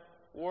daughter,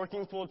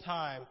 working full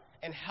time,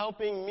 and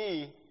helping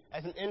me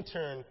as an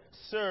intern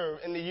serve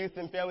in the youth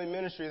and family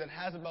ministry that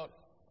has about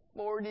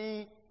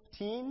 40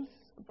 teens,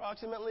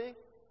 approximately.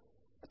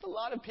 That's a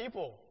lot of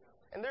people.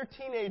 And they're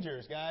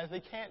teenagers, guys.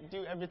 They can't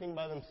do everything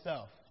by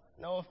themselves.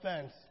 No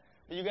offense.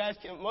 But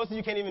most of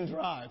you can't even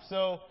drive.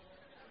 So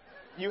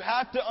you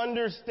have to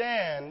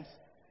understand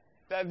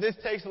that this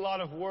takes a lot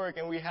of work,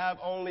 and we have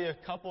only a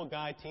couple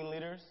guy team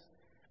leaders,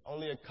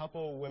 only a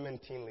couple women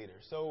team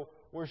leaders. So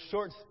we're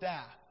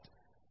short-staffed.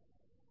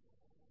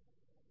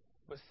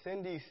 But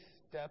Cindy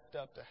stepped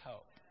up to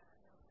help.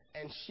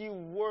 And she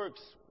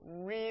works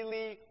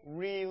really,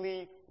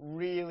 really,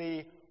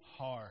 really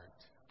hard.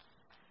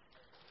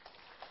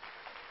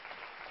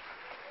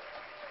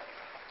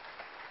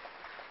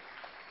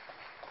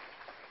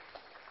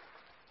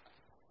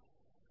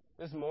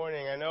 This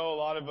morning, I know a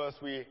lot of us,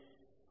 we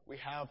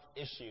have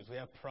issues, we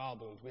have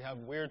problems, we have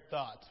weird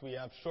thoughts, we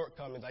have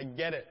shortcomings. I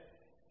get it.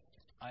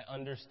 I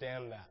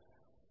understand that.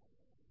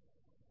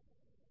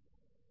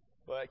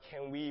 But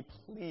can we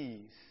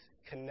please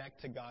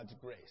connect to God's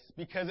grace?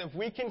 Because if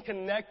we can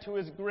connect to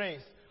His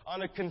grace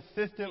on a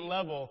consistent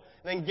level,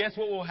 then guess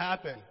what will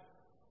happen?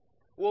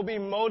 We'll be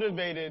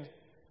motivated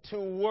to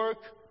work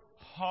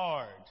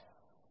hard.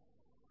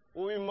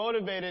 We'll be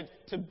motivated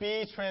to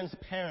be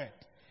transparent.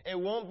 It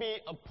won't be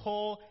a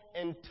pull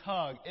and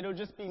tug. It'll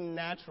just be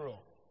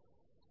natural.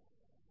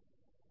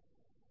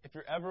 If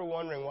you're ever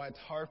wondering why it's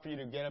hard for you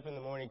to get up in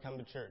the morning and come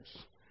to church,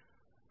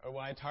 or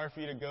why it's hard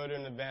for you to go to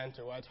an event,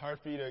 or why it's hard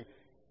for you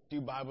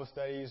do Bible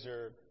studies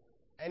or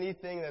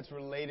anything that's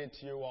related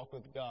to your walk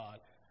with God,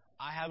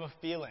 I have a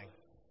feeling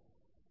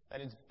that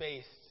it's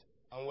based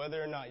on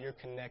whether or not you're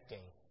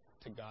connecting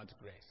to God's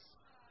grace.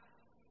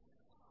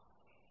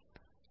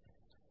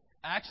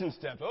 Action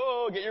steps.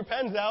 Oh, get your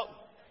pens out.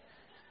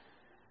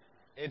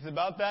 It's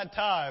about that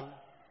time.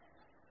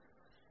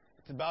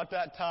 It's about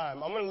that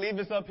time. I'm going to leave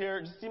this up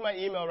here. Just see my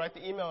email. Write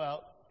the email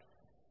out.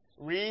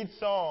 Read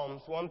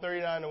Psalms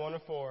 139 to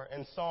 104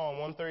 and Psalm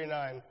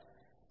 139,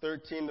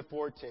 13 to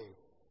 14.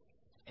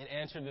 And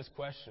answer this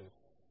question.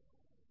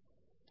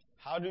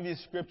 How do these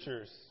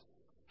scriptures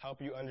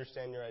help you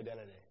understand your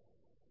identity?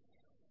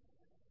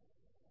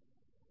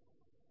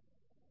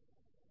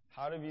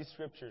 How do these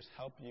scriptures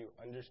help you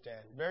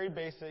understand? Very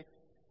basic,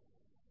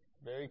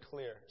 very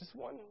clear. Just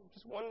one.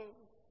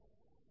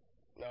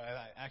 No,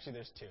 actually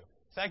there's two.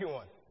 Second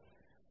one.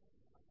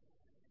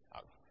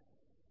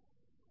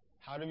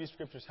 How do these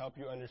scriptures help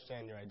you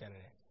understand your identity?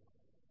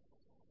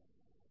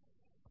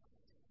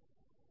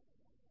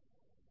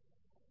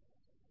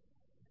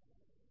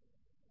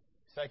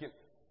 Second,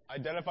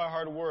 identify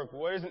hard work.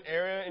 What is an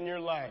area in your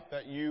life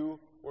that you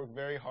work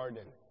very hard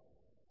in?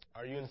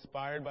 Are you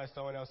inspired by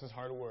someone else's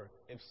hard work?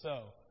 If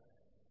so,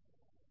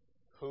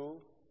 who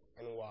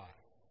and why?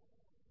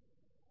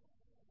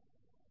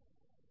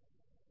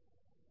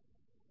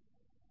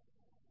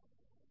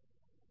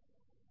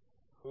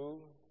 Who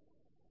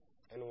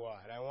and why?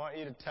 And I want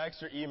you to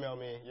text or email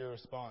me your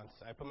response.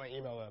 I put my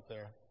email up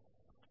there.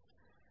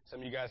 Some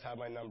of you guys have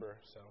my number,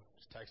 so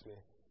just text me.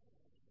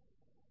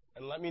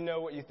 And let me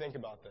know what you think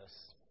about this.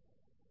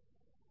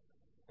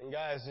 And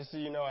guys, just so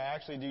you know, I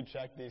actually do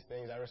check these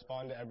things. I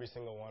respond to every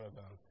single one of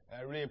them. And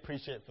I really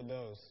appreciate for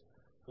those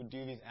who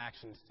do these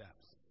action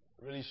steps.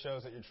 It really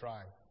shows that you're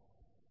trying.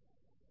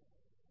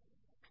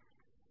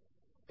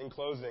 In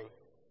closing,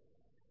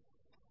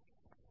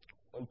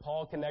 when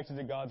Paul connected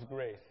to God's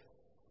grace,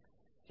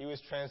 he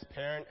was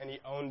transparent and he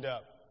owned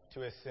up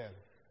to his sin.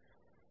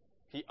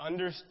 He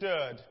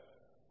understood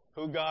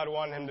who God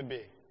wanted him to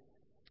be.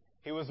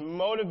 He was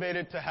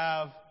motivated to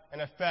have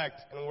an effect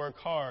and work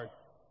hard.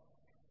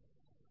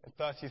 And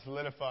thus he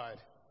solidified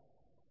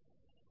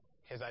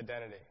his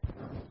identity.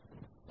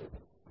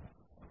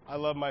 I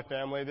love my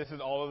family. This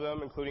is all of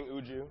them, including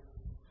Uju.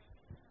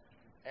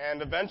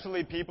 And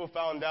eventually people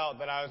found out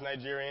that I was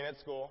Nigerian at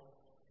school.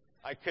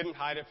 I couldn't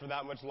hide it for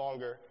that much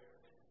longer.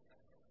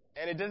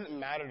 And it doesn't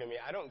matter to me.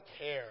 I don't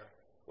care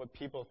what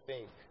people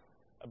think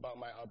about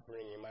my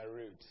upbringing, my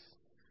roots.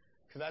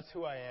 Because that's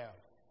who I am.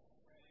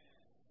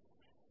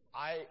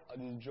 I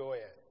enjoy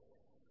it.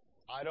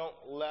 I don't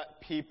let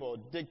people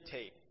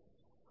dictate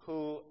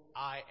who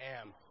I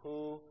am,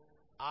 who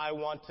I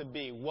want to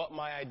be, what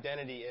my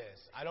identity is.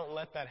 I don't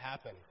let that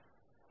happen.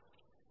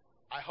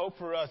 I hope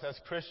for us as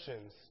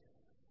Christians,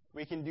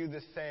 we can do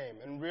the same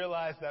and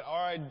realize that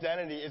our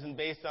identity isn't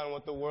based on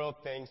what the world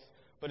thinks,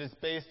 but it's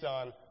based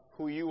on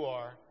who you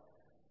are,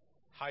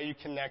 how you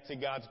connect to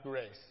God's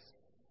grace,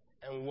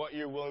 and what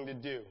you're willing to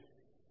do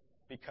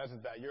because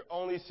of that. You're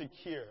only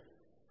secure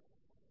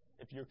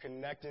if you're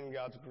connecting to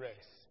God's grace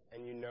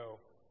and you know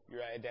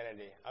your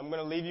identity. I'm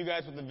going to leave you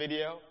guys with a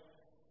video.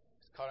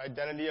 It's called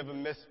Identity of a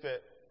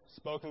Misfit,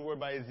 spoken word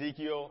by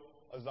Ezekiel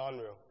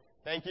Azanru.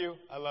 Thank you.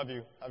 I love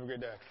you. Have a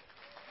great day.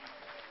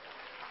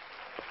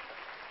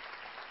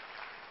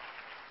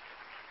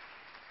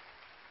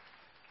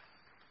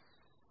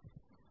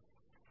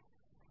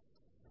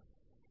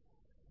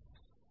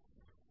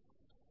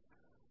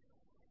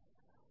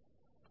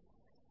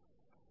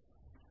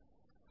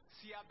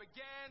 See, I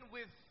began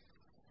with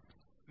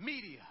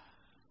media.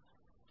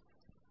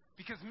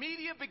 Because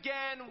media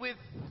began with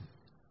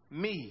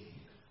me.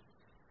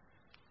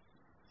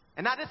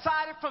 And I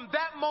decided from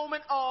that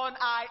moment on,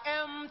 I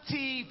am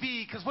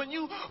TV. Because when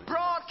you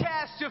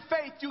broadcast your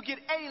faith, you get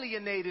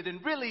alienated.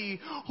 And really,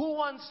 who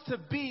wants to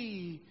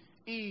be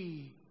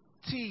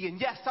E.T.?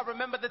 And yes, I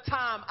remember the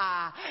time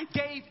I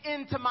gave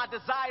in to my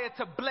desire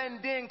to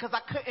blend in because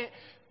I couldn't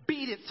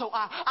beat it. So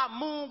I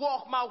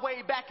moonwalked my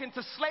way back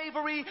into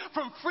slavery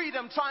from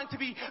freedom, trying to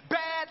be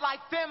bad like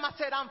them. I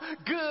said I'm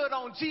good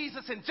on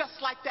Jesus, and just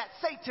like that,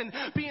 Satan,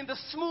 being the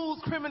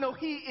smooth criminal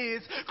he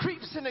is,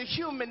 creeps into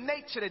human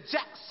nature to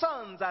jack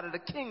sons out of the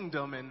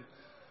kingdom. And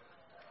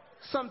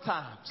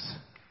sometimes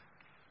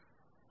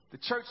the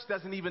church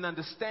doesn't even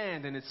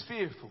understand, and it's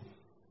fearful.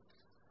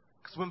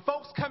 Because when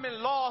folks come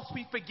in lost,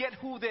 we forget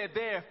who they're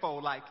there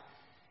for. Like,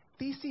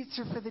 these seats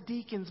are for the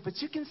deacons, but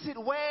you can sit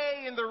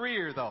way in the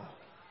rear, though.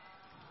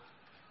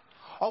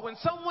 Or when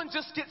someone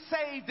just gets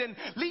saved and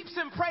leaps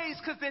in praise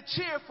because they're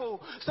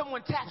cheerful,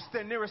 someone taps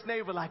their nearest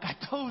neighbor like, I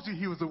told you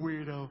he was a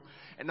weirdo.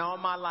 And all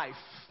my life,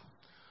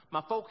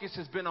 my focus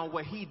has been on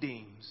what he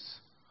deems,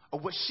 or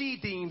what she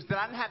deems, that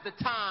I didn't have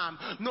the time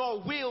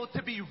nor will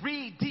to be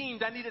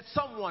redeemed. I needed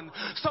someone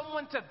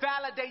to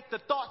validate the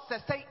thoughts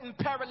that Satan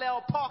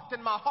parallel parked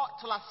in my heart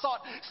till I sought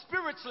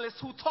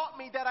spiritualists who taught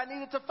me that I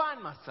needed to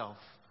find myself.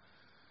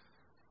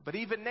 But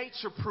even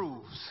nature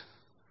proves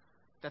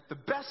that the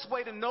best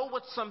way to know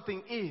what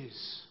something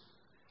is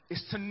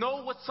to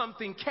know what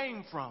something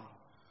came from.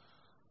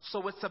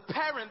 So it's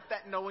apparent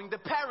that knowing the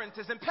parent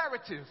is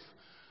imperative.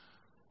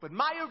 But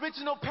my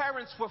original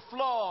parents were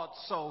flawed,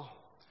 so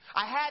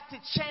I had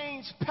to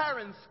change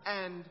parents,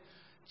 and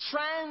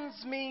trans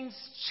means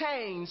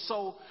change.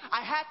 So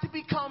I had to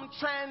become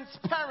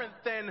transparent.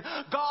 Then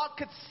God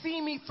could see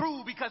me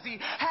through, because he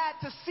had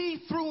to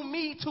see through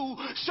me to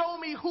show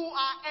me who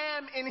I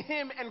am in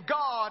him. And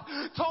God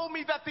told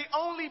me that the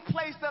only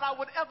place that I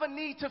would ever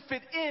need to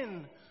fit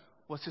in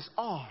was his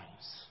arms.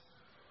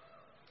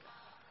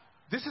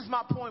 This is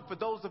my point for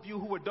those of you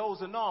who were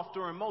dozing off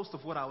during most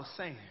of what I was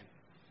saying.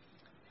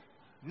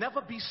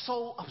 Never be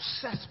so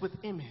obsessed with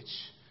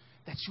image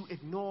that you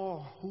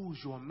ignore who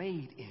you're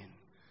made in.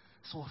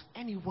 So if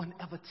anyone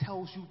ever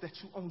tells you that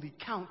you only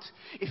count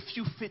if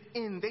you fit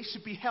in, they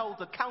should be held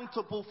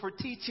accountable for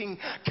teaching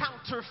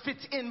counterfeit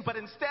in. But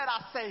instead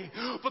I say,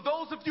 for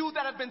those of you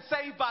that have been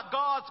saved by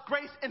God's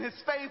grace and his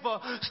favor,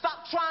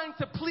 stop trying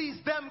to please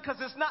them, because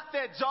it's not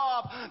their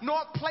job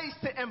nor place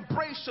to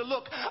embrace you.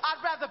 Look,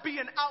 I'd rather be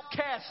an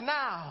outcast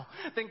now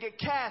than get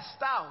cast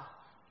out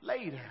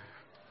later.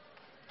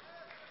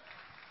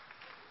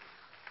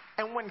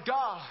 And when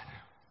God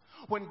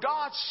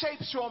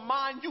shapes your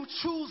mind, you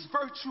choose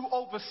virtue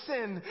over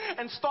sin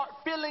and start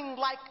feeling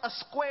like a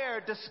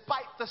square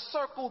despite the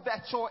circle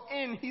that you're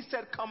in. He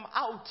said, come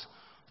out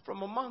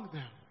from among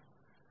them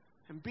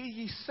and be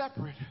ye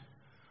separate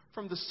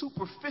from the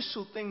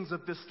superficial things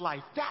of this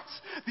life.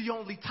 That's the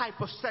only type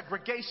of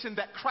segregation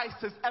that Christ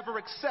has ever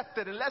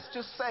accepted. And let's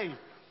just say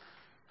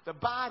the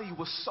body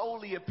was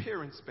solely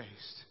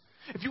appearance-based.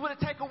 If you were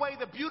to take away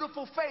the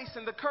beautiful face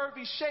and the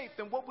curvy shape,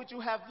 then what would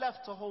you have left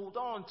to hold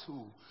on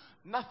to?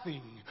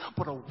 Nothing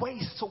but a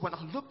waste. So when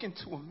I look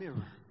into a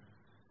mirror,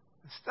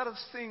 instead of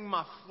seeing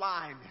my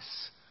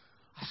flyness,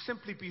 I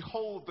simply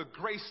behold the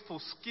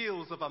graceful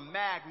skills of a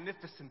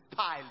magnificent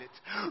pilot,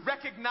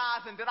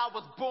 recognizing that I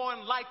was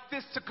born like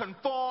this to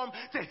conform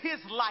to his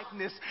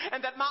likeness,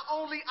 and that my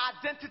only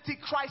identity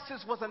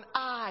crisis was an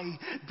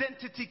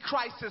identity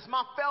crisis,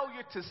 my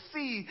failure to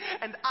see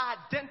and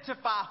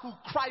identify who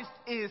Christ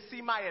is.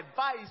 See, my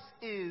advice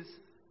is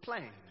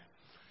plain.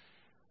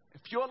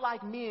 If you're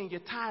like me and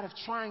you're tired of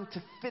trying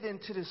to fit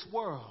into this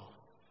world,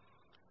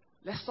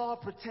 let's all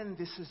pretend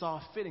this is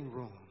our fitting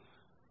room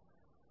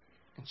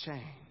and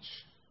change.